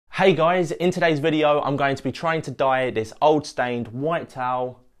Hey guys, in today's video I'm going to be trying to dye this old stained white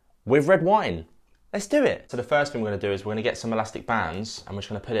towel with red wine. Let's do it. So the first thing we're going to do is we're going to get some elastic bands and we're just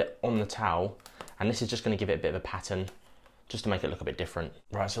going to put it on the towel, and this is just going to give it a bit of a pattern just to make it look a bit different.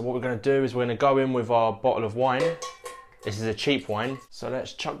 Right, so what we're going to do is we're going to go in with our bottle of wine. This is a cheap wine, so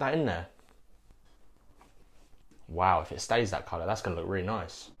let's chuck that in there. Wow, if it stays that colour, that's going to look really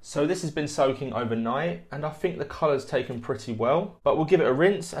nice. So this has been soaking overnight and I think the colour's taken pretty well, but we'll give it a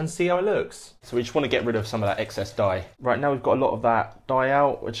rinse and see how it looks. So we just want to get rid of some of that excess dye. Right, now we've got a lot of that dye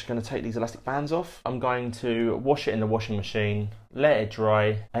out, we're just going to take these elastic bands off. I'm going to wash it in the washing machine, let it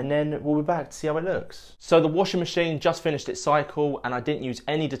dry, and then we'll be back to see how it looks. So the washing machine just finished its cycle and I didn't use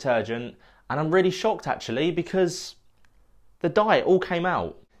any detergent, and I'm really shocked actually because the dye all came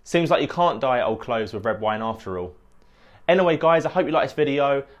out. Seems like you can't dye old clothes with red wine after all. Anyway guys, I hope you liked this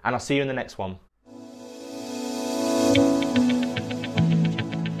video and I'll see you in the next one.